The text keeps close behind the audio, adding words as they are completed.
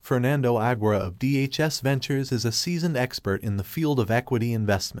Fernando Aguirre of DHS Ventures is a seasoned expert in the field of equity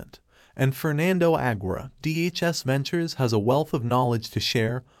investment, and Fernando Aguirre, DHS Ventures, has a wealth of knowledge to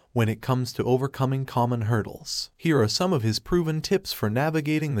share when it comes to overcoming common hurdles. Here are some of his proven tips for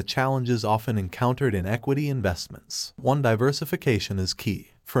navigating the challenges often encountered in equity investments. 1. Diversification is key.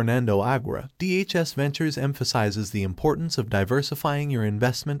 Fernando Aguirre, DHS Ventures, emphasizes the importance of diversifying your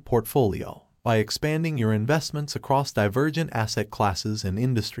investment portfolio. By expanding your investments across divergent asset classes and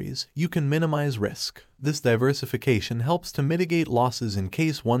industries, you can minimize risk. This diversification helps to mitigate losses in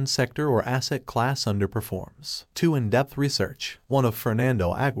case one sector or asset class underperforms. 2. In-depth research. One of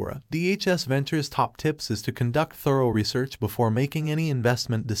Fernando Aguirre, DHS Ventures' top tips is to conduct thorough research before making any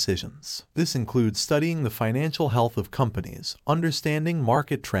investment decisions. This includes studying the financial health of companies, understanding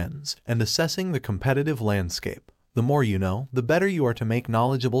market trends, and assessing the competitive landscape. The more you know, the better you are to make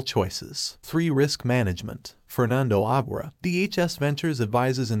knowledgeable choices. 3. Risk management. Fernando Aguirre, DHS Ventures,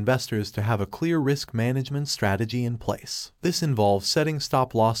 advises investors to have a clear risk management strategy in place. This involves setting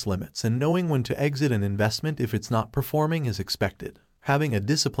stop-loss limits and knowing when to exit an investment if it's not performing as expected. Having a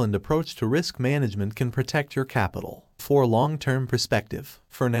disciplined approach to risk management can protect your capital. 4. Long-term perspective.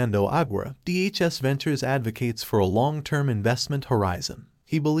 Fernando Aguirre, DHS Ventures, advocates for a long-term investment horizon.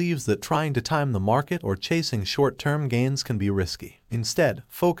 He believes that trying to time the market or chasing short-term gains can be risky. Instead,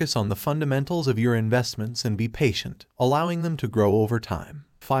 focus on the fundamentals of your investments and be patient, allowing them to grow over time.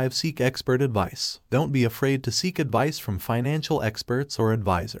 5. Seek expert advice. Don't be afraid to seek advice from financial experts or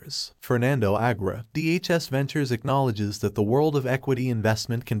advisors. Fernando Aguirre, DHS Ventures, acknowledges that the world of equity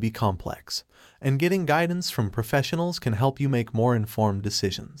investment can be complex, and getting guidance from professionals can help you make more informed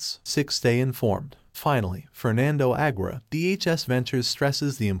decisions. 6. Stay informed. Finally, Fernando Aguirre, DHS Ventures,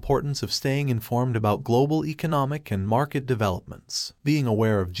 stresses the importance of staying informed about global economic and market developments. Being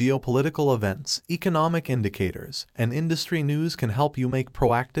aware of geopolitical events, economic indicators, and industry news can help you make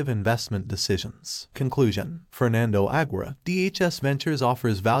proactive investment decisions. Conclusion. Fernando Aguirre, DHS Ventures,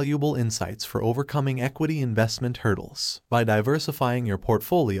 offers valuable insights for overcoming equity investment hurdles. By diversifying your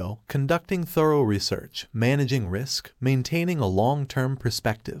portfolio, conducting thorough research, managing risk, maintaining a long-term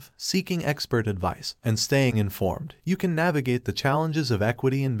perspective, seeking expert advice, and staying informed, you can navigate the challenges of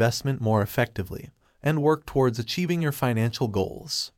equity investment more effectively and work towards achieving your financial goals.